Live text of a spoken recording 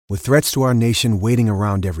With threats to our nation waiting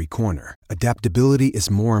around every corner, adaptability is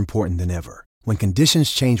more important than ever. When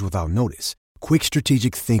conditions change without notice, quick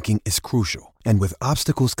strategic thinking is crucial. And with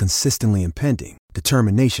obstacles consistently impending,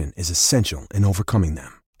 determination is essential in overcoming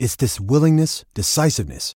them. It's this willingness,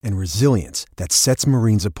 decisiveness, and resilience that sets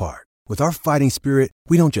Marines apart. With our fighting spirit,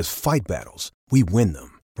 we don't just fight battles, we win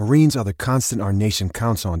them. Marines are the constant our nation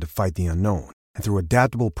counts on to fight the unknown. And through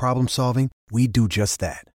adaptable problem solving, we do just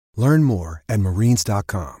that. Learn more at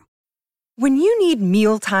marines.com. When you need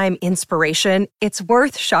mealtime inspiration, it's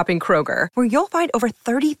worth shopping Kroger, where you'll find over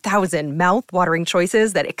 30,000 mouth-watering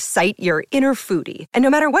choices that excite your inner foodie. And no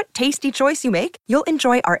matter what tasty choice you make, you'll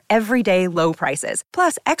enjoy our everyday low prices,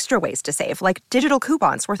 plus extra ways to save, like digital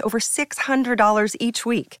coupons worth over $600 each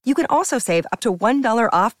week. You can also save up to $1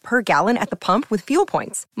 off per gallon at the pump with fuel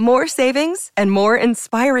points. More savings and more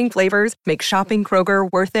inspiring flavors make shopping Kroger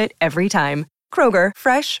worth it every time. Kroger,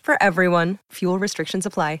 fresh for everyone. Fuel restrictions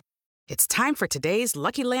apply. It's time for today's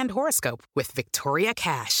Lucky Land horoscope with Victoria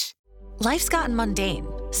Cash. Life's gotten mundane,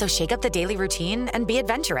 so shake up the daily routine and be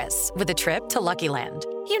adventurous with a trip to Lucky Land.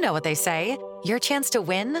 You know what they say, your chance to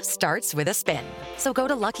win starts with a spin. So go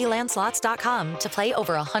to LuckyLandSlots.com to play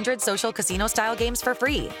over 100 social casino-style games for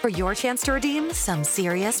free for your chance to redeem some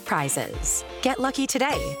serious prizes. Get lucky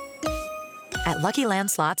today at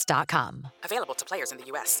LuckyLandSlots.com. Available to players in the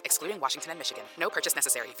U.S., excluding Washington and Michigan. No purchase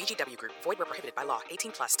necessary. VGW Group. Void where prohibited by law.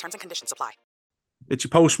 18 plus. Terms and conditions apply. It's your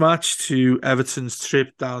post-match to Everton's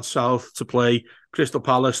trip down south to play Crystal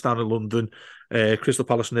Palace down in London. Crystal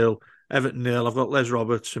Palace 0, Everton 0. I've got Les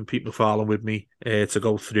Roberts and Pete McFarlane with me to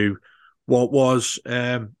go through what was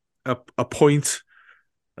a point.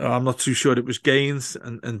 I'm not too sure it was gains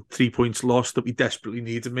and 3 points lost that we desperately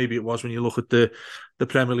needed. Maybe it was when you look at the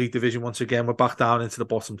Premier League division once again. We're back down into the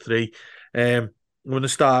bottom three. I'm going to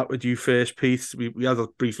start with you first, Pete. We had a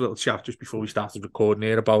brief little chat just before we started recording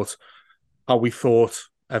here about how we thought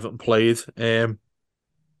Everton played.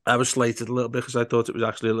 I was slated a little bit because I thought it was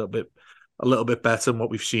actually a little bit better than what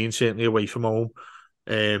we've seen, certainly away from home.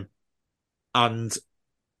 And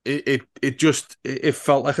it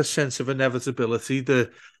felt like a sense of inevitability that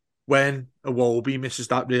when Iwobi misses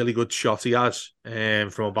that really good shot he has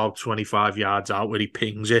from about 25 yards out where he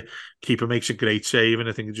pings it, keeper makes a great save and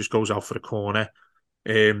I think it just goes out for the corner.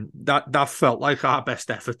 That felt like our best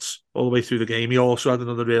efforts all the way through the game. He also had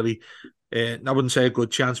another really, I wouldn't say a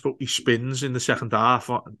good chance, but he spins in the second half,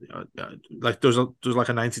 like does like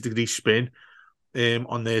a 90-degree spin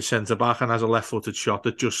on their centre back and has a left-footed shot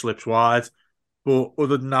that just slips wide. But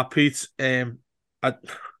other than that, Pete,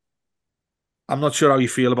 I'm not sure how you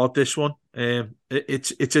feel about this one.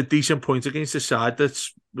 It's a decent point against a side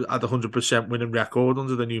that's at 100% winning record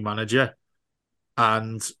under the new manager,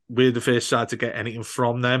 and we're the first side to get anything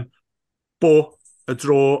from them. But a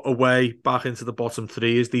draw away back into the bottom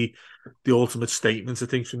three is the ultimate statement, I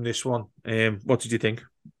think, from this one. What did you think?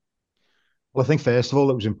 Well, I think first of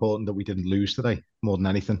all, it was important that we didn't lose today more than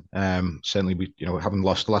anything. Certainly, we having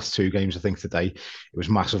lost the last two games, I think today it was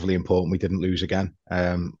massively important we didn't lose again.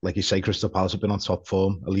 Like you say, Crystal Palace have been on top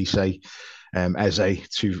form. Elise, Eze,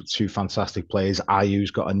 two fantastic players.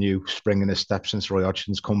 Ayu's got a new spring in his step since Roy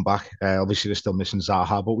Hodgson's come back. Obviously, they're still missing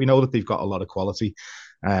Zaha, but we know that they've got a lot of quality,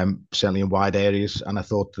 certainly in wide areas. And I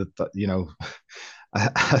thought that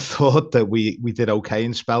I thought that we did okay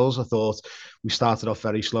in spells. I thought we started off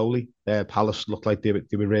very slowly. Palace looked like they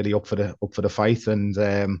were really up for the fight, and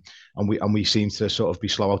we seemed to sort of be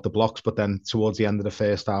slow out the blocks. But then towards the end of the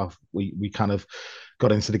first half, we kind of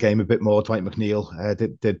got into the game a bit more. Dwight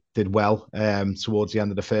McNeil did well towards the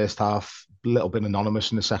end of the first half. A little bit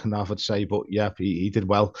anonymous in the second half, I'd say, but yeah, he did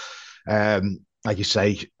well. Like you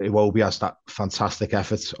say, Iwobi has that fantastic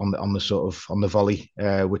effort on the volley,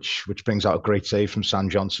 which brings out a great save from Sam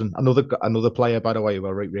Johnson. Another player, by the way, who I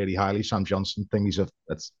rate really highly, Sam Johnson. I think he's a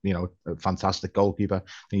fantastic goalkeeper.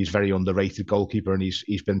 I think he's a very underrated goalkeeper, and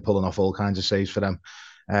he's been pulling off all kinds of saves for them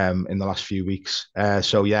in the last few weeks.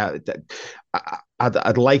 So yeah,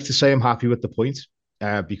 I'd like to say I'm happy with the point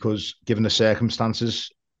because given the circumstances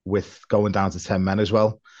with going down to 10 men as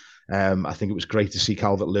well, I think it was great to see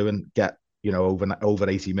Calvert-Lewin get over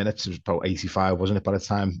 80 minutes. It was about 85, wasn't it, by the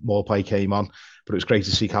time Maupay came on? But it was great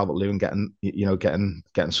to see Calvert-Lewin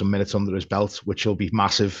getting some minutes under his belt, which will be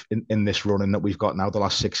massive in this running that we've got now, the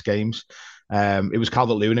last 6 games. It was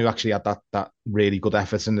Calvert-Lewin who actually had that really good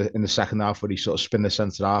effort in the second half, where he sort of spun the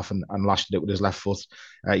centre half and lashed it with his left foot.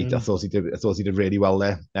 I thought he did really well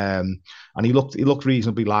there, and he looked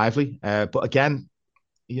reasonably lively. But again,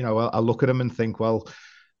 I look at him and think, well,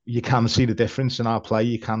 you can see the difference in our play.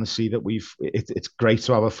 You can see that it's great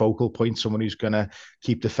to have a focal point, someone who's going to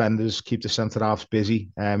keep defenders, keep the centre halves busy.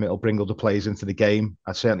 It'll bring other players into the game.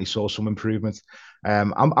 I certainly saw some improvement.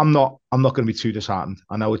 I'm not going to be too disheartened.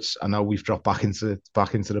 I know we've dropped back into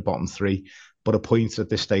the bottom three, but a point at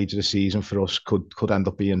this stage of the season for us could end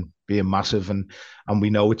up being massive, and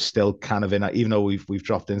we know it's still kind of even though we've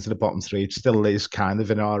dropped into the bottom three, it still is kind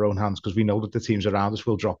of in our own hands, because we know that the teams around us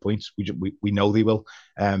will drop points. We know they will,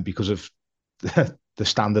 because of the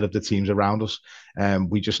standard of the teams around us.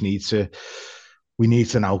 We just need to. We need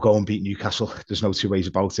to now go and beat Newcastle. There's no two ways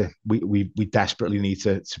about it. We desperately need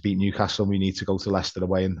to beat Newcastle. And we need to go to Leicester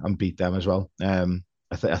away and beat them as well. I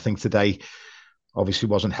think today obviously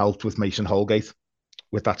wasn't helped with Mason Holgate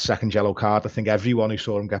with that second yellow card. I think everyone who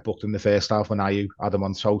saw him get booked in the first half when Ayew had him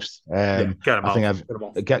on toast. Get him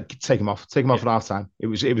take him off at half time. It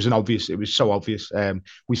was so obvious.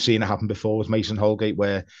 We've seen it happen before with Mason Holgate,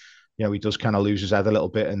 where he does kind of lose his head a little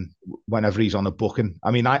bit, and whenever he's on a booking,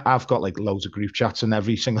 I mean, I've got like loads of group chats, and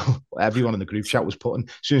everyone in the group chat was putting,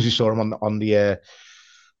 as soon as he saw him on the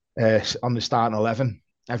starting 11,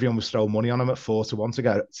 everyone was throwing money on him at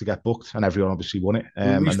 4-1 to get booked, and everyone obviously won it.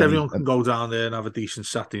 At least everyone can go down there and have a decent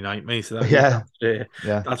Saturday night, mate.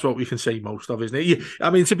 That's what we can say most of, isn't it? I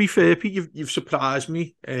mean, to be fair, Pete, you've surprised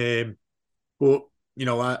me, but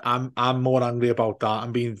I'm more angry about that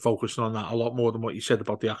and being focused on that a lot more than what you said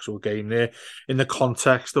about the actual game there. In the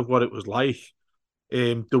context of what it was like,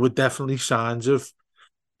 there were definitely signs of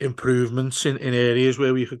improvements in areas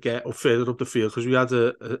where we could get up further up the field, because we had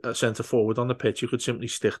a centre forward on the pitch who could simply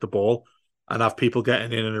stick the ball and have people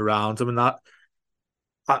getting in and around him. And that,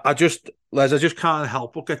 I just can't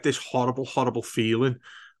help but get this horrible feeling.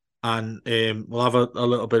 And we'll have a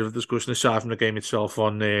little bit of a discussion aside from the game itself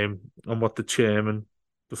on what the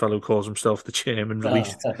fellow who calls himself the chairman,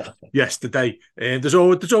 released yesterday. And there's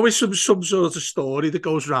always some sort of story that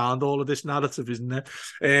goes around all of this narrative, isn't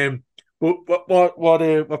there? But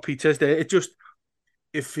what Pete says there,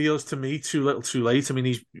 it feels to me too little, too late. I mean,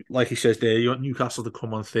 he's like he says there, you got Newcastle to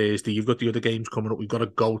come on Thursday. You've got the other games coming up. We've got to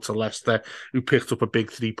go to Leicester, who picked up a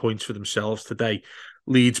big 3 points for themselves today.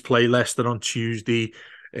 Leeds play Leicester on Tuesday.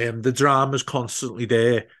 The drama's constantly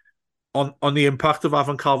there on the impact of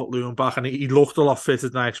having Calvert-Lewin back, and he looked a lot fitter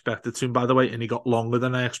than I expected to him, by the way, and he got longer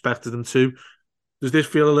than I expected him to. Does this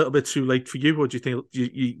feel a little bit too late for you, or do you think do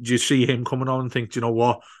you see him coming on and think, do you know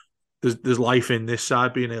what, there's life in this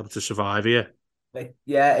side being able to survive here?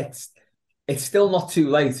 Yeah, it's still not too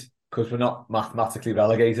late, because we're not mathematically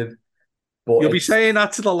relegated. But you'll be saying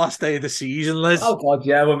that to the last day of the season, Les. Oh God,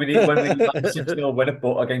 yeah, when we need 6-0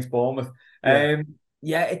 win against Bournemouth.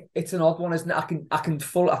 Yeah. It's an odd one, isn't it? I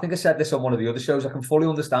think I said this on one of the other shows. I can fully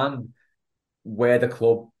understand where the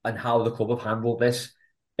club and how the club have handled this,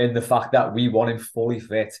 in the fact that we want him fully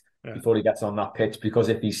fit before he gets on that pitch, because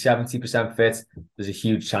if he's 70% fit, there's a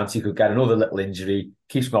huge chance he could get another little injury,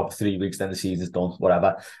 keeps him up for 3 weeks, then the season's done,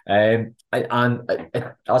 whatever. And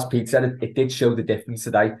as Pete said, it did show the difference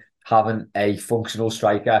today, having a functional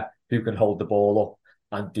striker who can hold the ball up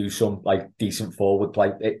and do some like decent forward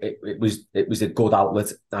play. It was a good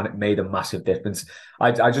outlet, and it made a massive difference.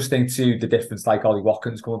 I just think too, the difference like Ollie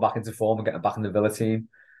Watkins coming back into form and getting back in the Villa team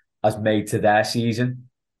has made to their season,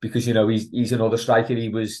 because he's another striker. He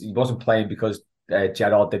wasn't playing because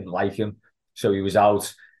Gerrard didn't like him, so he was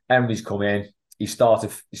out. Emery's come in. He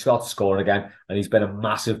started scoring again, and he's been a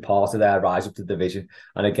massive part of their rise up to the division.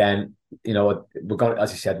 And again, we're going,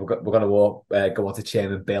 as you said, we're going to go on to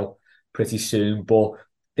Chairman Bill pretty soon, but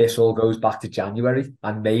this all goes back to January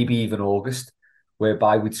and maybe even August,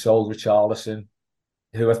 whereby we'd sold Richarlison,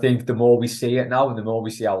 who I think the more we see it now and the more we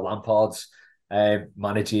see how Lampard's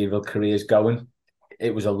managerial career is going,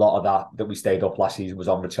 it was a lot of that we stayed up last season was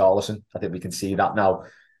on Richarlison. I think we can see that now.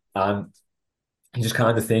 And you just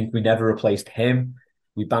kind of think we never replaced him.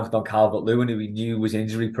 We banked on Calvert-Lewin, who we knew was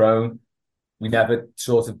injury prone. We never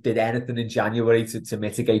sort of did anything in January to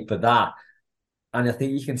mitigate for that. And I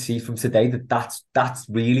think you can see from today that's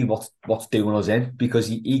really what's doing us in, because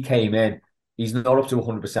he came in, he's not up to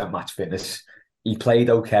 100% match fitness. He played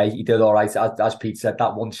okay, he did all right. As Pete said,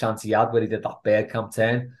 that one chance he had where he did that Bergkamp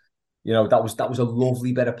turn, that was a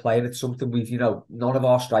lovely bit of play. And it's something we've, none of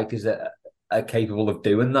our strikers are capable of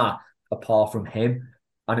doing that apart from him.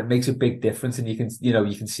 And it makes a big difference. And you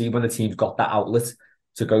can see when the team's got that outlet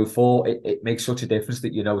to go for, it makes such a difference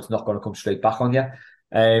that it's not going to come straight back on you.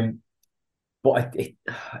 But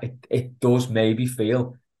it does maybe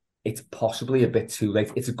feel it's possibly a bit too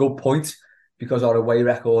late. It's a good point, because our away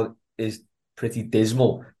record is pretty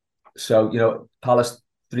dismal. So, Palace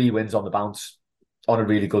 3 wins on the bounce on a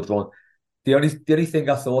really good run. The only thing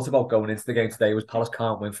I thought about going into the game today was Palace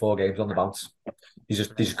can't win 4 games on the bounce. They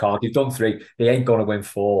just can't. They've done 3. They ain't gonna win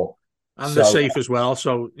 4. And they're So safe as well.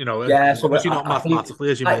 So, yeah. So obviously not I think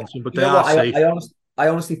mathematically, as you mentioned, but you they know are what safe. I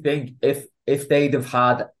honestly think if they'd have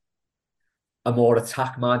had a more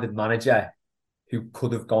attack minded manager who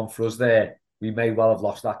could have gone for us there, we may well have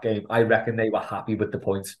lost that game. I reckon they were happy with the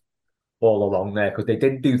point all along there because they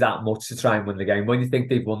didn't do that much to try and win the game. When you think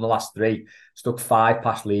they've won the last 3, stuck 5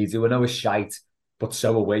 past Leeds, who I know is shite, but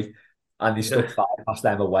so are we. And they Yeah. stuck 5 past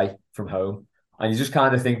them away from home. And you just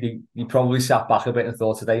kind of think he probably sat back a bit and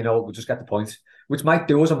thought today, we'll just get the point, which might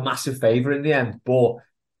do us a massive favour in the end. But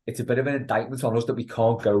it's a bit of an indictment on us that we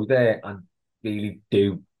can't go there and really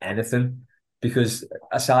do anything. Because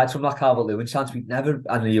aside from that Calvert-Lewin chance, we never,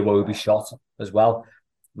 and the Iwobi shot as well,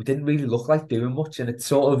 we didn't really look like doing much. And it's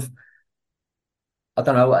sort of, I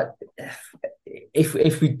don't know,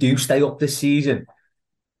 if we do stay up this season,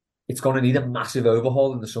 it's going to need a massive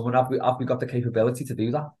overhaul in the summer. Have we got the capability to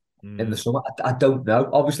do that in the summer? I don't know.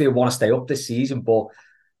 Obviously, I want to stay up this season, but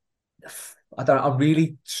I don't. I'm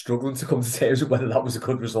really struggling to come to terms with whether that was a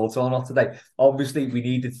good result or not today. Obviously, we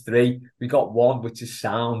needed 3. We got 1, which is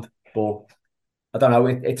sound, but I don't know.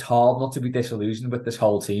 It's hard not to be disillusioned with this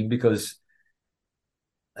whole team because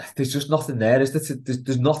there's just nothing there.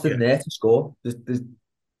 There's nothing Yeah. there to score. Oh,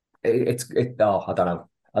 I don't know.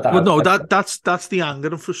 I don't Well, know. no, that's the anger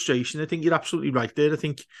and frustration. I think you're absolutely right there. I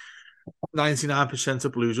think 99%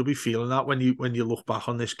 of Blues will be feeling that when you look back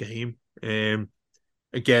on this game.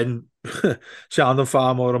 Again, sounding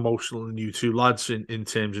far more emotional than you two lads in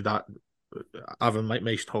terms of that. Having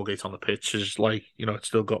Mason Holgate on the pitch is like, it's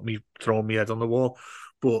still got me throwing my head on the wall.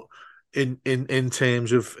 But in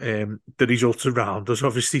terms of the results around us,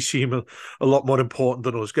 obviously seem a lot more important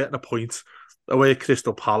than us getting a point away at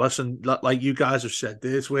Crystal Palace. And like you guys have said,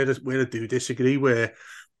 there's where I do disagree, where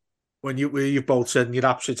you've both said, and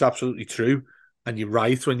it's absolutely true, and you're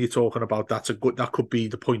right when you're talking about that could be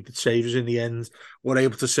the point that saves us in the end. We're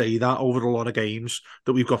able to say that over a lot of games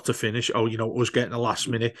that we've got to finish. Us getting a last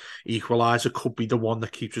minute equaliser could be the one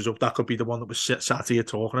that keeps us up. That could be the one that was sat here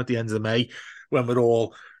talking at the end of May when we're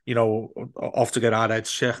all off to get our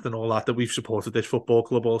heads checked and all that we've supported this football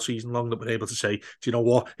club all season long, that we're able to say, do you know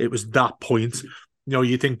what? It was that point.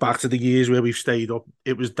 You think back to the years where we've stayed up.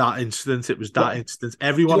 It was that incident. It was that incident.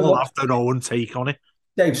 Everyone will have their own take on it.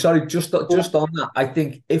 Dave, sorry, just on that, I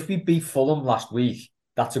think if we beat Fulham last week,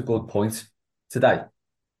 that's a good point today.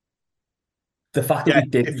 The fact that we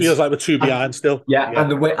didn't, it feels like we're 2 behind still. Yeah,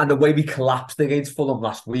 and the way we collapsed against Fulham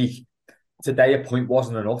last week, today a point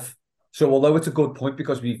wasn't enough. So although it's a good point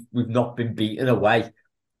because we've not been beaten away,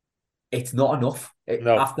 it's not enough.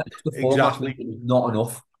 No, after Fulham last week, it was not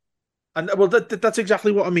enough. And well, that's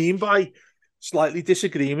exactly what I mean by slightly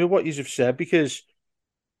disagreeing with what you've said, because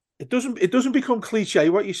it doesn't become cliche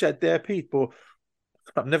what you said there, Pete. But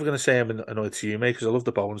I'm never going to say I'm annoyed to you, mate, because I love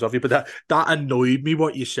the bones of you. But that annoyed me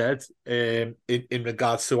what you said in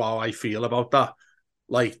regards to how I feel about that.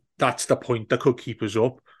 Like, that's the point that could keep us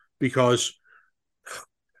up, because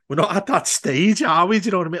we're not at that stage, are we? Do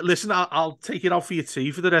you know what I mean? Listen, I'll take it out for your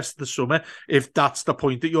tea for the rest of the summer if that's the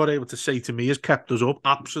point that you're able to say to me has kept us up.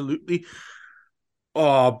 Absolutely.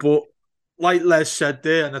 Oh, but like Les said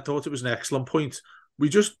there, and I thought it was an excellent point, we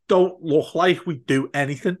just don't look like we do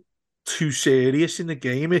anything too serious in the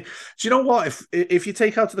game. Do you know what? If you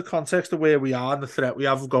take out of the context of where we are and the threat we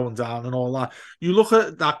have of going down and all that, you look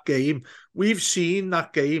at that game, we've seen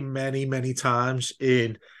that game many, many times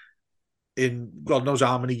in God knows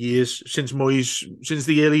how many years, since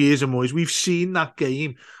the early years of Moyes. We've seen that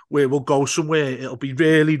game where we'll go somewhere, it'll be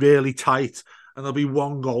really, really tight, and there'll be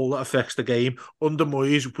one goal that affects the game. Under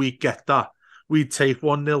Moyes, we get that. We'd take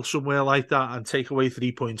 1-0 somewhere like that and take away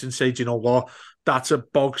 3 points and say, do you know what? That's a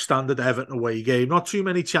bog standard Everton away game. Not too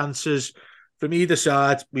many chances from either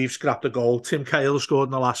side. We've scrapped a goal. Tim Cahill scored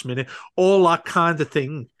in the last minute. All that kind of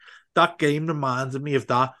thing. That game reminded me of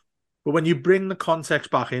that. But when you bring the context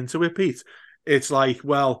back into it, Pete, it's like,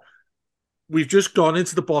 well, we've just gone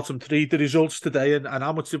into the bottom 3. The results today, and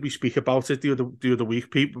how much did we speak about it the other week,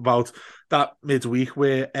 Pete, about that midweek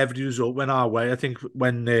where every result went our way. I think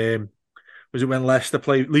when was it when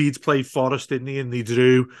Leeds played Forest, didn't he, and they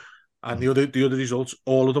drew, and the other results,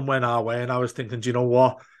 all of them went our way. And I was thinking, do you know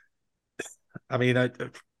what? I mean,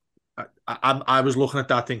 I was looking at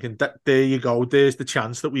that thinking, that there you go, there's the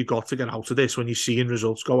chance that we've got to get out of this when you're seeing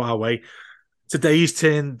results go our way. Today's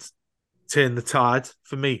turned the tide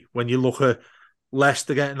for me when you look at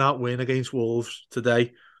Leicester getting that win against Wolves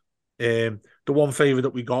today. The one favour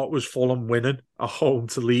that we got was Fulham winning at home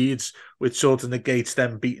to Leeds, which sort of negates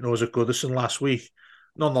them beating us at Goodison last week.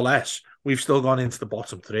 Nonetheless, we've still gone into the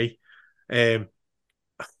bottom 3. Um,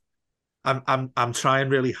 I'm trying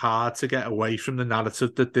really hard to get away from the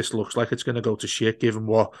narrative that this looks like it's going to go to shit, given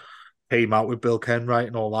what came out with Bill Kenwright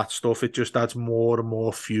and all that stuff. It just adds more and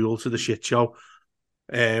more fuel to the shit show.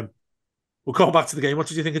 We'll go back to the game. What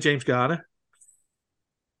did you think of James Garner?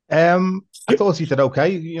 I thought he did okay.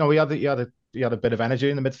 You know, he had a bit of energy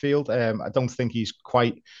in the midfield. I don't think he's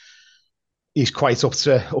quite up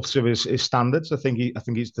to his standards. I think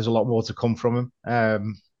there's a lot more to come from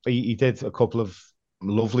him. He did a couple of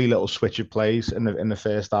lovely little switch of plays in the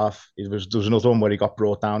first half. There was another one where he got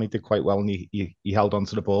brought down. He did quite well, and he held on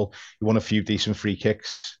to the ball. He won a few decent free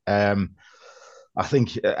kicks. I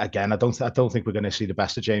think again, I don't think we're going to see the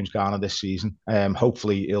best of James Garner this season.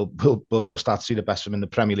 Hopefully, we'll start to see the best of him in the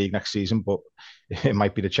Premier League next season, but it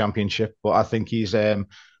might be the Championship. But I think I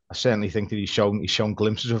certainly think that he's shown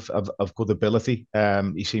glimpses of good ability.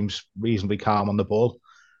 He seems reasonably calm on the ball.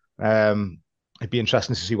 It'd be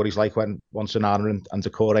interesting to see what he's like once Onana and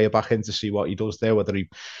Decore are back in, to see what he does there. Whether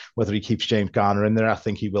he keeps James Garner in there. I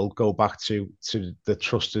think he will go back to the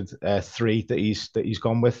trusted three that he's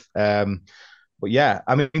gone with. But yeah,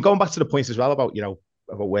 I mean, going back to the point as well about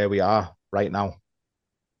where we are right now.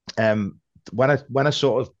 When I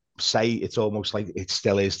sort of say it's almost like it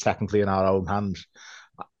still is technically in our own hands.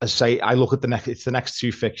 I look at the next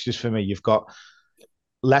two fixtures for me. You've got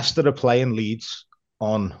Leicester are playing Leeds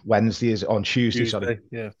on Tuesday. Sorry,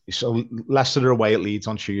 yeah. So Leicester are away at Leeds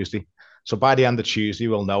on Tuesday. So by the end of Tuesday,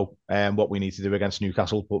 we'll know what we need to do against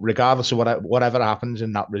Newcastle. But regardless of whatever happens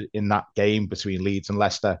in that game between Leeds and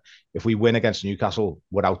Leicester, if we win against Newcastle,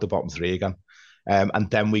 we're out the bottom three again, and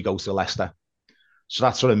then we go to Leicester. So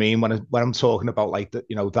that's what I mean when I'm talking about like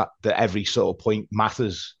that every sort of point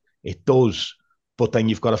matters. It does, but then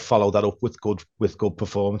you've got to follow that up with good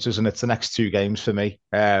performances, and it's the next two games for me.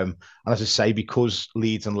 And as I say, because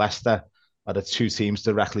Leeds and Leicester are the two teams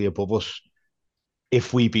directly above us.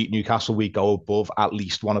 If we beat Newcastle, we go above at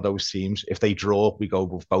least one of those teams. If they draw, we go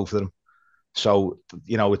above both of them. So,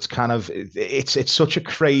 it's kind of, it's such a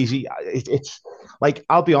crazy, it's like,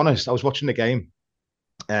 I'll be honest, I was watching the game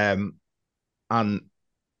and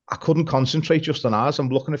I couldn't concentrate just on ours. I'm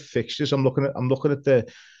looking at fixtures. I'm looking at the,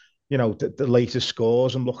 the latest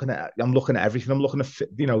scores. I'm looking at everything. I'm looking at,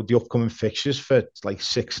 the upcoming fixtures for like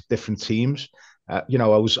 6 different teams. I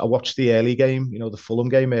watched the early game, the Fulham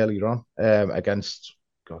game earlier on against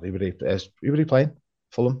who were they playing?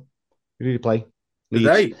 Fulham. Who did he play?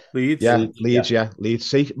 Leeds. Leeds. Yeah, Leeds. Yeah, Leeds.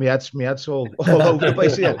 See, my head's all over the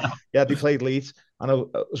place here. Yeah, they played Leeds, and I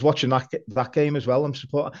was watching that game as well.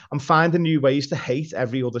 I'm finding new ways to hate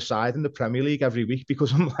every other side in the Premier League every week,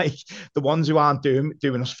 because I'm like, the ones who aren't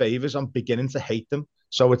doing us favours, I'm beginning to hate them.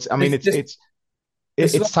 So it's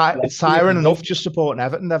tiring enough just supporting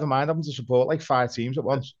Everton. Never mind having to support like 5 teams at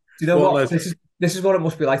once. Do you know what? This is what it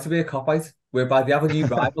must be like to be a cop-out, whereby they have a new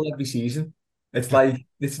rival every season. It's like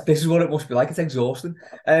this is what it must be like. It's exhausting.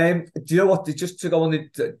 Do you know what? Just to go on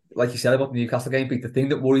like you said about the Newcastle game, Pete, the thing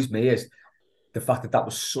that worries me is the fact that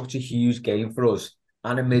was such a huge game for us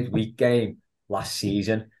and a midweek game last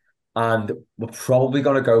season, and we're probably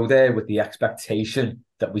going to go there with the expectation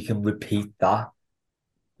that we can repeat that.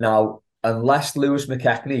 Now, unless Lewis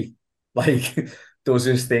McKechnie does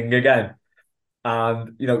his thing again,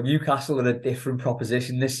 and Newcastle are a different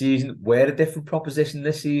proposition this season. We're a different proposition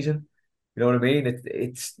this season. You know what I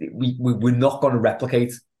mean? We're not going to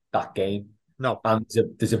replicate that game. No, and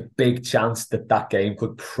there's a big chance that game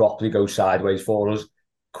could properly go sideways for us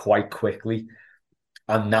quite quickly,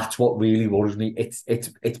 and that's what really worries me. It's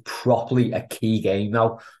properly a key game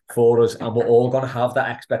now for us, and we're all going to have that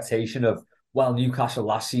expectation of, well, Newcastle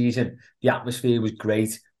last season, the atmosphere was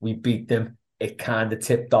great. We beat them. It kind of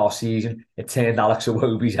tipped our season. It turned Alex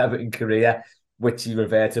Iwobi's Everton career, which he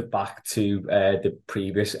reverted back to the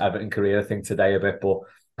previous Everton career, I think, today a bit. But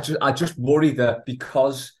I just worry that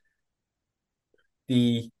because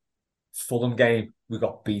the Fulham game, we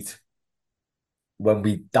got beat.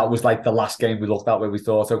 That was like the last game we looked at where we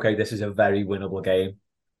thought, okay, this is a very winnable game.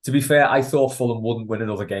 To be fair, I thought Fulham wouldn't win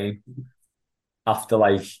another game after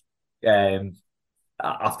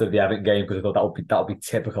after the Everton game, because I thought that would be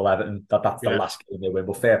typical Everton. That's the last game they win.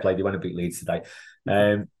 But fair play, they went and beat Leeds today.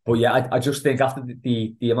 But yeah, I just think after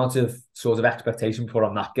the amount of sort of expectation put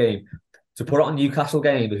on that game, to put it on Newcastle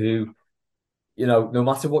game, who, no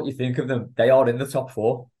matter what you think of them, they are in the top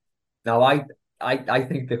 4. Now, I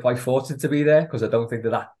think they're quite fortunate to be there, because I don't think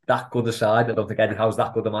they're that good a side. I don't think Eddie Howe's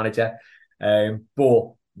that good a manager.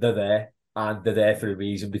 But they're there, and they're there for a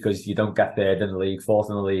reason, because you don't get third in the league, fourth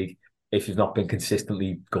in the league, if you've not been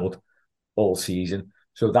consistently good all season.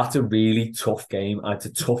 So that's a really tough game, and it's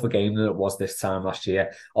a tougher game than it was this time last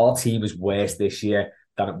year. Our team is worse this year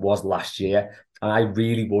than it was last year. And I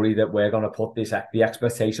really worry that we're going to put the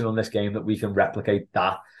expectation on this game that we can replicate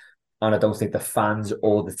that. And I don't think the fans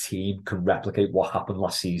or the team can replicate what happened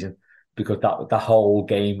last season, because that whole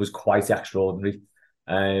game was quite extraordinary.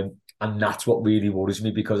 And that's what really worries me,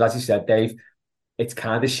 because as you said, Dave, it's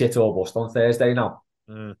kind of shit or bust on Thursday now.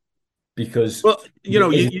 Because you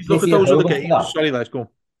look at those other games. Sorry, let's go.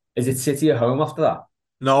 Is it City at home after that?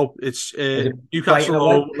 No, it's Newcastle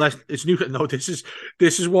home. It's Newcastle. No, this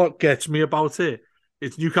is what gets me about it.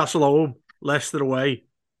 It's Newcastle home, Leicester away,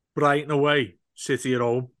 Brighton away, City at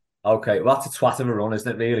home. Okay, well, that's a twat of a run,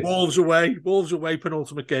 isn't it, really? Wolves away,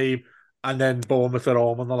 penultimate game, and then Bournemouth at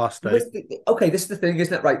home on the last day. This is the thing,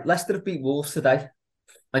 isn't it? Right, Leicester have beat Wolves today,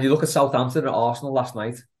 and you look at Southampton and Arsenal last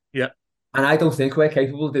night. Yeah. And I don't think we're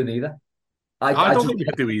capable of doing either. I don't think we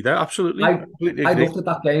can do either, absolutely. I looked at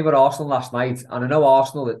that game with Arsenal last night, and I know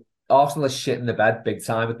Arsenal is shit in the bed big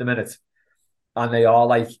time at the minute, and they are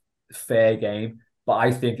like fair game. But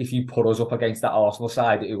I think if you put us up against that Arsenal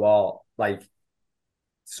side who are like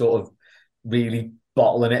sort of really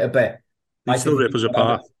bottling it a bit, they still rip us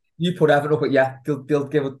apart. You put Everton up, we'll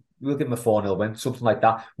give them a 4-0 win, something like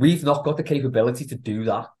that. We've not got the capability to do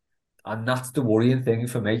that, and that's the worrying thing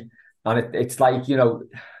for me. And it's like,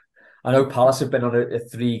 I know Palace have been on a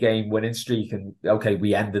 3-game winning streak, and okay,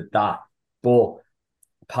 we ended that. But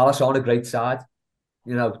Palace aren't a great side.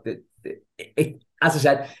 As I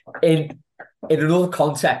said, in another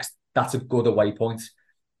context, that's a good away point.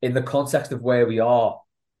 In the context of where we are,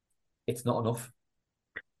 it's not enough.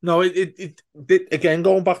 No, it again,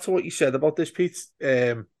 going back to what you said about this, Pete.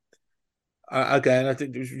 Again, I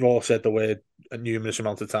think we've all said the word a numerous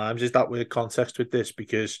amount of times. Is that weird context with this?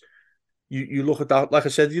 Because you look at that, like I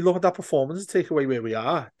said, you look at that performance and take away where we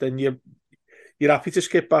are, then you're happy to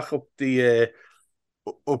skip back up the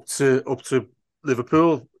up to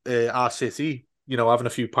Liverpool, our city, having a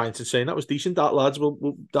few pints and saying that was decent. That lads,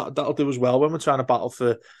 that'll do as well when we're trying to battle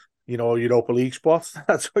for Europa League spots.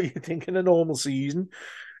 That's what you think in a normal season.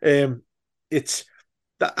 It's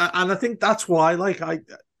that, and I think that's why, like,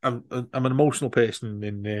 I'm an emotional person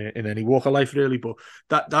in any walk of life, really, but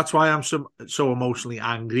that's why I'm so emotionally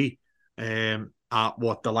angry at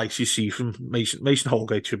what the likes you see from Mason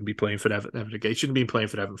Holgate. Shouldn't be playing for Everton ever again. Shouldn't have been playing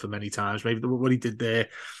for Everton for many times. Maybe what he did there.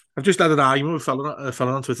 I've just had an argument with a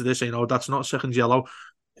fella on Twitter there saying, "Oh, that's not second yellow."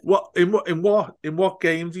 In what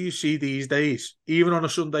game do you see these days? Even on a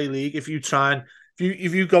Sunday league, if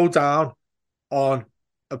you go down on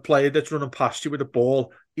a player that's running past you with a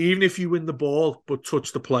ball, even if you win the ball but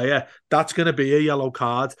touch the player, that's going to be a yellow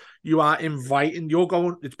card. You are inviting. You're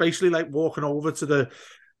going. It's basically like walking over to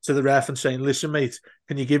the ref and saying, "Listen, mate,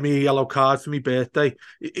 can you give me a yellow card for my birthday?"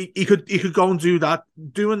 He could go and do that,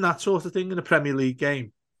 doing that sort of thing in a Premier League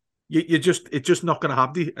game. It's just not going to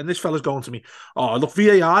happen. And this fella's going to me, "Oh, look,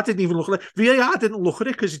 VAR didn't even look at it. VAR didn't look at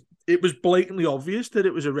it because it was blatantly obvious that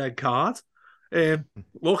it was a red card."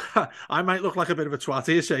 Look, I might look like a bit of a twat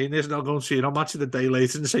here saying this, and I'll go and see it on Match of the Day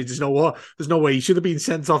later and say, "There's no way he should have been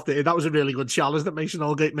sent off there. That was a really good challenge that Mason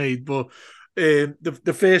Holgate made." But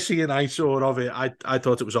the first scene I saw of it, I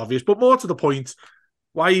thought it was obvious. But more to the point,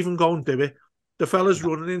 why even go and do it? The fella's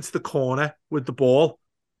running into the corner with the ball.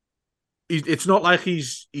 It's not like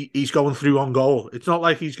he's going through on goal. It's not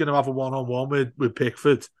like he's going to have a one-on-one with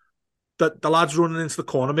Pickford. The lad's running into the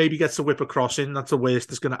corner, maybe gets a whip across in. That's the worst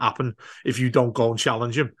that's going to happen if you don't go and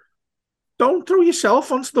challenge him. Don't throw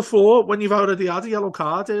yourself onto the floor when you've already had a yellow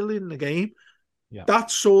card early in the game. Yeah. That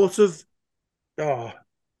sort of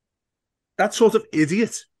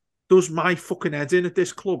idiot does my fucking head in at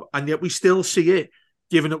this club, and yet we still see it,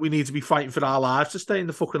 given that we need to be fighting for our lives to stay in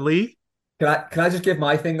the fucking league. Can I just give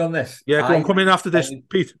my thing on this? Yeah, go on, come in after this,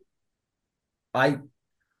 Pete. I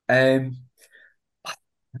don't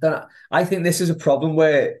know. I think this is a problem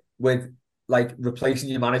with like replacing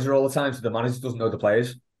your manager all the time, so the manager doesn't know the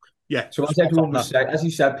players. Yeah. So as everyone was saying, as you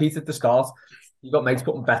said, Pete, at the start, you got mates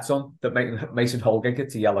putting bets on that Mason Holgate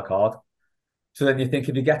gets a yellow card. So then you think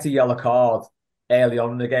if you get a yellow card early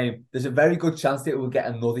on in the game, there's a very good chance that it will get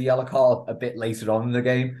another yellow card a bit later on in the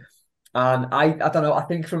game. And I don't know. I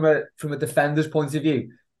think from a defender's point of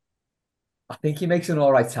view, I think he makes an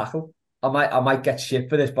all right tackle. I might get shit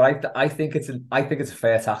for this, but I think it's a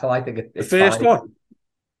fair tackle. I think it's the first fine. one.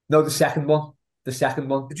 No, the second one. The second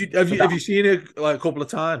one. Have you seen it like a couple of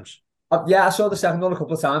times? Yeah, I saw the second one a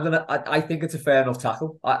couple of times, and I think it's a fair enough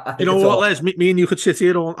tackle. I think you know what, Les? Me and you could sit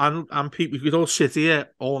here and Pete, we could all sit here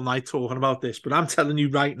all night talking about this. But I'm telling you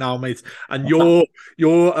right now, mate, and you're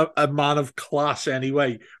a man of class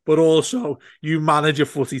anyway. But also, you manage a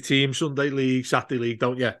footy team, Sunday league, Saturday league,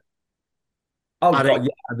 don't you? Oh, And God, yeah.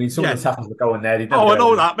 I mean, some of the tackles were going there. I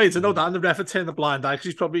know that, mate. I know that. And the ref had turned the blind eye because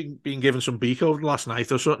he's probably been given some beak over the last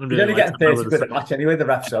night or something. He's only getting 30 quid a match anyway, the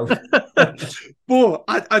ref, so. But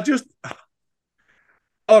I just...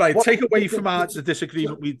 All right, take away from the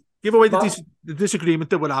disagreement. We give away the disagreement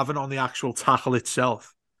that we're having on the actual tackle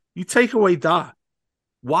itself. You take away that.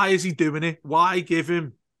 Why is he doing it? Why give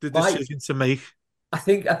him the decision to make? I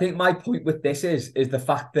think my point with this is the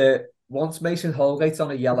fact that once Mason Holgate's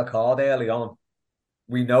on a yellow card early on,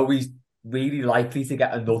 we know he's really likely to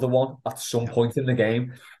get another one at some point in the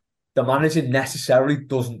game. The manager necessarily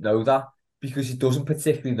doesn't know that because he doesn't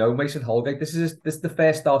particularly know Mason Holgate. This is the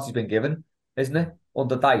first start he's been given, isn't it?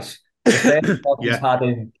 Under Dice. The first start he's had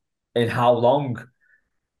in how long?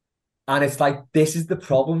 And it's like, this is the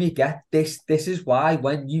problem you get. This is why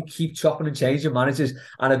when you keep chopping and changing managers,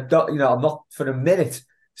 and I'm not for a minute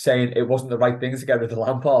saying it wasn't the right thing to get rid of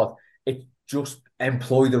Lampard. It just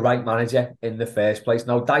employ the right manager in the first place.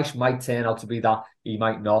 Now, Dice might turn out to be that, he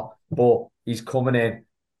might not, but he's coming in.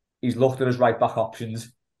 He's looked at his right back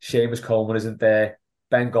options. Seamus Coleman isn't there.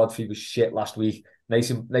 Ben Godfrey was shit last week.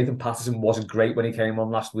 Nathan Patterson wasn't great when he came on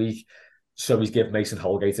last week. So he's given Mason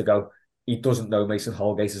Holgate a go. He doesn't know Mason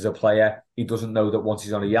Holgate as a player. He doesn't know that once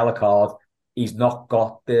he's on a yellow card, he's not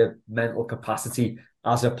got the mental capacity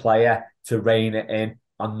as a player to rein it in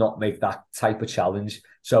and not make that type of challenge.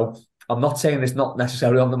 So I'm not saying it's not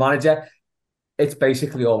necessarily on the manager. It's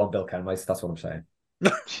basically all on Bill Kenwright. That's what I'm saying.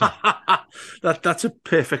 That's a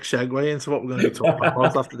perfect segue into what we're going to be talking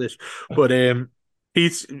about after this. But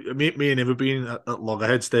Pete, me and him have been at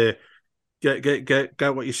loggerheads there.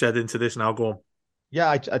 Get what you said into this now. Go on. Yeah,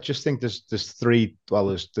 I just think there's three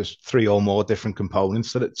or more different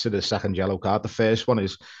components to the second yellow card. The first one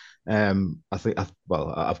is I've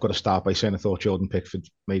got to start by saying I thought Jordan Pickford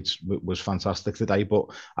was fantastic today, but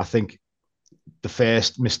I think the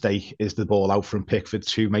first mistake is the ball out from Pickford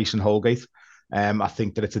to Mason Holgate. I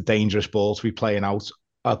think that it's a dangerous ball to be playing out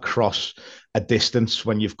across a distance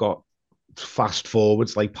when you've got fast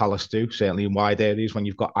forwards like Palace do, certainly in wide areas. When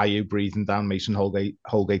you've got Ayew breathing down Mason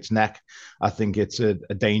Holgate's neck, I think it's a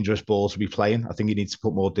dangerous ball to be playing. I think he needs to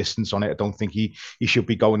put more distance on it. I don't think he should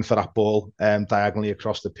be going for that ball diagonally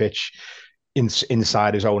across the pitch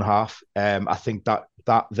inside his own half. I think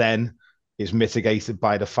that then is mitigated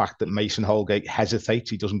by the fact that Mason Holgate hesitates.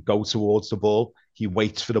 He doesn't go towards the ball. He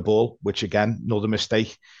waits for the ball, which again, another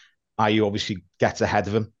mistake. Ayew obviously gets ahead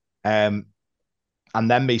of him. And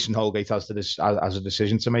then Mason Holgate has a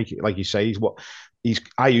decision to make. Like you say,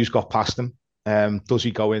 Ayew's got past him. Does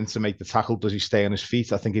he go in to make the tackle? Does he stay on his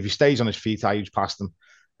feet? I think if he stays on his feet, Ayew's past him.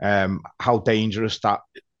 How dangerous that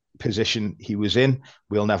position he was in,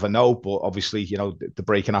 we'll never know. But obviously, the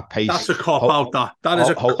breaking at pace. That's a cop out. That is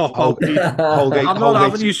a cop out. I'm not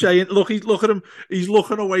having you saying, look at him. He's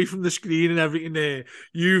looking away from the screen and everything there.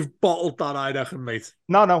 You've bottled that, I reckon, mate.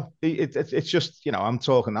 No. It's just, I'm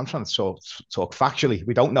trying to talk factually.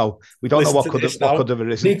 We don't know. We don't know what could have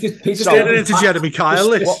arisen. Peter's getting into Jeremy Kyle.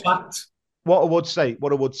 What I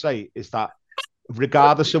would say is that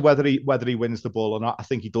regardless of whether he wins the ball or not, I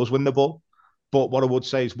think he does win the ball. But what I would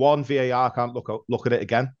say is, one, VAR can't look at it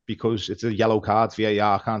again because it's a yellow card.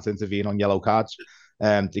 VAR can't intervene on yellow cards.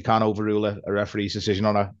 They can't overrule a referee's decision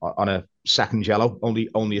on a second yellow,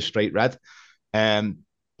 only a straight red.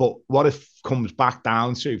 But what if comes back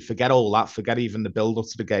down to forget all that, forget even the build up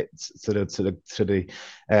to the gate, to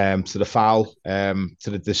the foul, to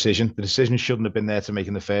the decision. The decision shouldn't have been there to make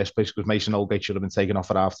in the first place because Mason Holgate should have been taken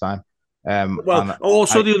off at half time.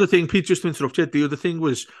 The other thing, Pete, just to interrupt you, the other thing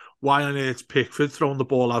was why on earth Pickford throwing the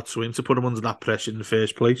ball out to him to put him under that pressure in the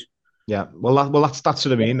first place? Yeah, that's what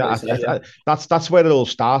I mean. That's where it all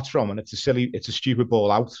starts from, and it's a stupid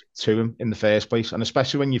ball out to him in the first place, and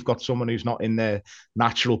especially when you've got someone who's not in their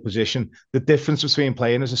natural position. The difference between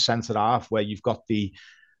playing as a centre half, where you've got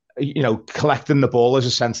collecting the ball as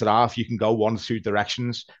a centre half, you can go one or two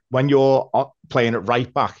directions. When you're playing at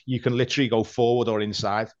right back, you can literally go forward or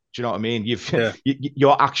inside. Do you know what I mean?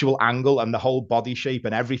 Your actual angle and the whole body shape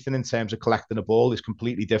and everything in terms of collecting a ball is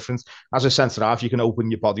completely different. As a centre half, you can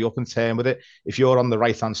open your body up and turn with it. If you're on the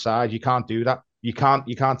right hand side, you can't do that. You can't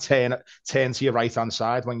turn to your right hand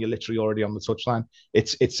side when you're literally already on the touchline.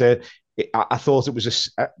 I thought it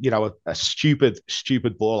was a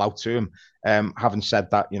stupid ball out to him. Having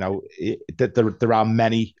said that, there are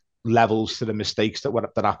many levels to the mistakes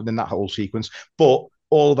that happened in that whole sequence, but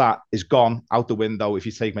all that is gone out the window if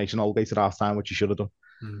you take Mason Holgate at half time, which you should have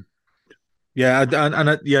done. Yeah,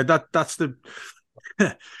 that's the.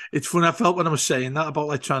 It's funny. I felt when I was saying that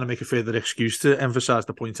about trying to make a further excuse to emphasise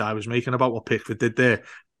the point I was making about what Pickford did there.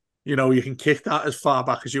 You can kick that as far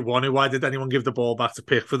back as you want to. Why did anyone give the ball back to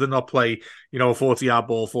Pickford and not play, a 40-yard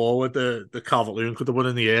ball forward? The Calvert-Lewin could have won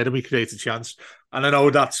in the air and we created a chance. And I know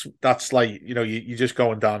that's like, you're just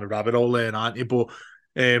going down the rabbit hole there, aren't you? But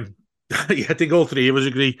yeah, I think all three of us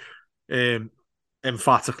agree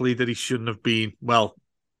emphatically that he shouldn't have been, well,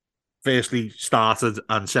 firstly, started,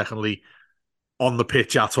 and secondly, on the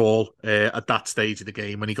pitch at all at that stage of the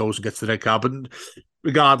game when he goes and gets the red card. But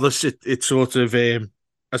regardless, it sort of,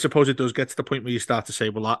 I suppose it does get to the point where you start to say,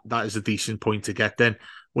 well, that is a decent point to get then.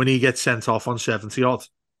 When he gets sent off on 70 odd,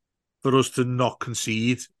 for us to not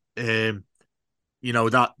concede, that's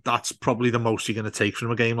probably the most you're going to take from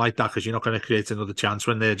a game like that, because you're not going to create another chance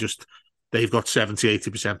when they've got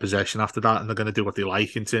 70-80% possession after that, and they're going to do what they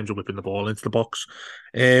like in terms of whipping the ball into the box.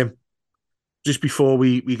 Just before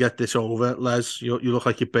we get this over, Les, you look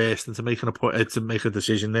like you're bursting to make a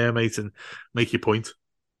decision there, mate, and make your point.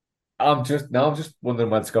 I'm just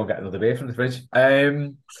wondering when to go and get another beer from the fridge.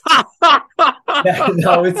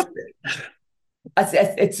 No, it's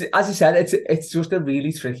as you said, it's just a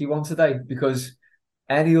really tricky one today, because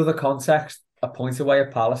any other context, a point away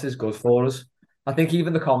at Palace is good for us. I think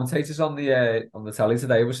even the commentators on the telly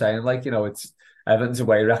today were saying, like, it's Everton's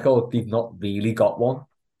away record. They've not really got one.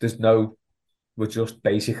 We're just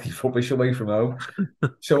basically rubbish away from home.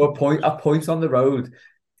 So a point on the road,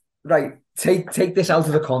 right? Take this out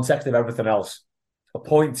of the context of everything else. A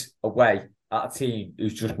point away at a team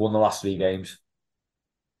who's just won the last 3 games.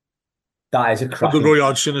 That is a cracking. The Roy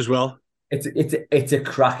Hodgson as well. It's a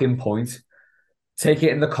cracking point. Take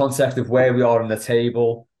it in the context of where we are on the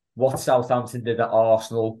table, what Southampton did at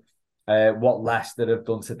Arsenal, what Leicester have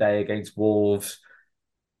done today against Wolves,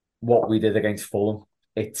 what we did against Fulham.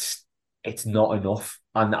 It's not enough,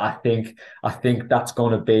 and I think that's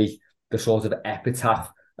going to be the sort of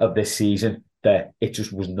epitaph of this season, that it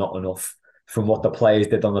just was not enough from what the players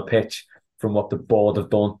did on the pitch, from what the board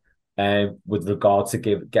have done, with regard to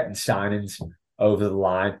getting signings over the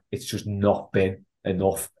line. It's just not been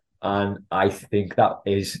enough, and I think that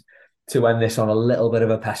is, to end this on a little bit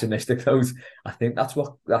of a pessimistic note, I think that's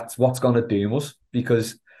what's going to doom us,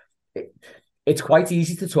 because it's quite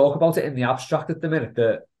easy to talk about it in the abstract at the minute,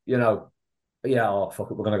 that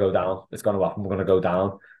fuck it, we're going to go down. It's going to happen. We're going to go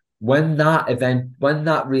down. When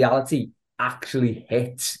that reality actually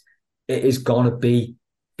hits, it is going to be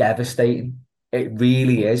devastating. It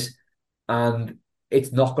really is. And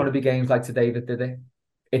it's not going to be games like today that did it.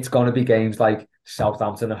 It's going to be games like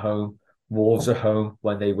Southampton at home, Wolves at home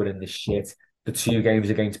when they were in the shit, the 2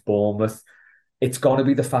 games against Bournemouth. It's going to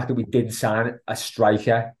be the fact that we didn't sign a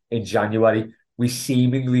striker in January. We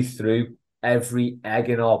seemingly threw every egg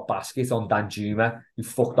in our basket on Danjuma, who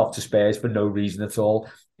fucked off to Spurs for no reason at all.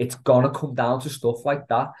 It's going to come down to stuff like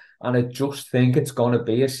that. And I just think it's going to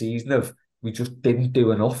be a season of we just didn't do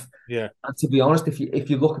enough. Yeah. And to be honest, if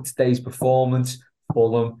you look at today's performance,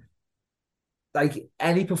 Fulham, like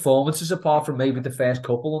any performances apart from maybe the first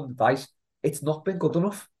couple on the dice, it's not been good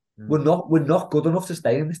enough. We're not good enough to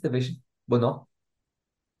stay in this division. We're not.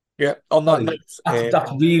 Yeah, on that note,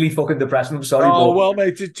 that's really fucking depressing. I'm sorry. Oh, well,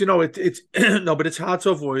 mate, it's no, but it's hard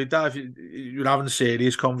to avoid that if you're having a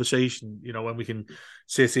serious conversation. When we can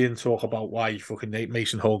sit here and talk about why fucking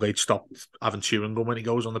Mason Holgate stopped having chewing gum when he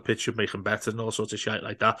goes on the pitch should make him better and all sorts of shit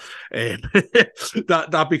like that.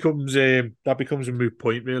 That becomes a moot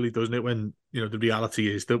point, really, doesn't it? When the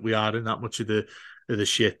reality is that we are in that much of the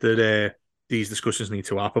shit that these discussions need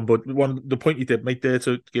to happen. But the point you did make there,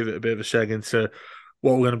 to give it a bit of a second to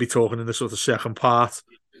what we're going to be talking in the sort of second part.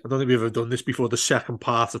 I don't think we've ever done this before, the second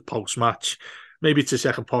part of post-match. Maybe it's a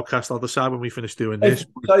second podcast, I'll decide when we finish doing this.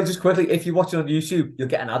 Sorry, just quickly, if you're watching on YouTube, you'll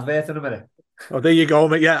get an advert in a minute. Oh, there you go,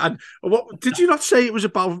 mate. Yeah, and what did you not say it was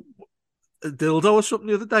about a dildo or something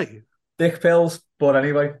the other day? Dick pills, but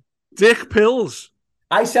anyway. Dick pills?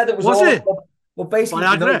 I said it was all... it? Well, basically,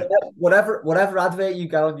 whatever advert you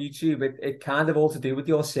get on YouTube, it kind of all to do with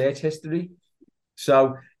your search history.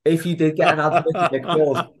 So if you did get an advert for Dick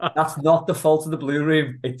pills, that's not the fault of the Blue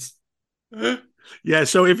Room. It's yeah.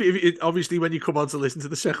 So if obviously when you come on to listen to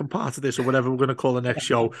the second part of this or whatever we're going to call the next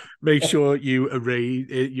show, make sure you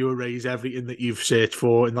erase everything that you've searched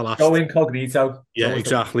for in the last. Go incognito. Yeah,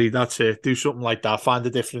 exactly. That's it. Do something like that. Find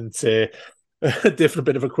a different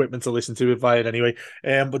bit of equipment to listen to it via anyway.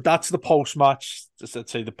 But that's the post match. Just I'd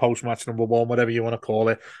say the post match number 1, whatever you want to call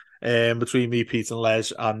it. Between me, Pete, and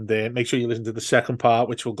Les, and make sure you listen to the second part,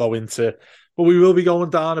 which will go into. But we will be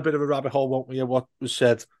going down a bit of a rabbit hole, won't we? Of what was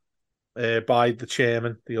said by the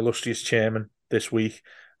chairman, the illustrious chairman, this week,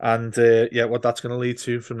 and what that's going to lead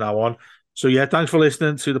to from now on. So yeah, thanks for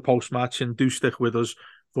listening to the post match, and do stick with us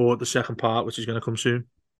for the second part, which is going to come soon.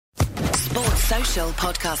 Sports Social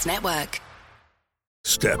Podcast Network.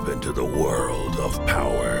 Step into the world of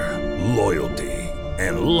power, loyalty,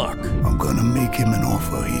 and luck. I'm gonna make him an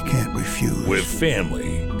offer he can't refuse. With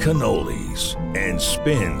family, cannolis, and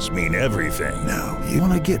spins mean everything. Now, you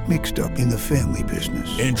wanna get mixed up in the family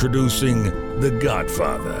business. Introducing The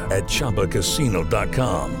Godfather at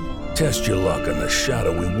ChumbaCasino.com. Test your luck in the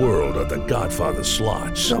shadowy world of The Godfather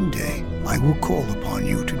slot. Someday, I will call upon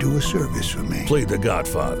you to do a service for me. Play The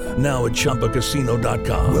Godfather, now at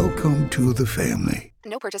ChumbaCasino.com. Welcome to the family.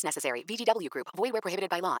 No purchase necessary. VGW Group. Void where prohibited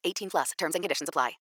by law. 18+. Terms and conditions apply.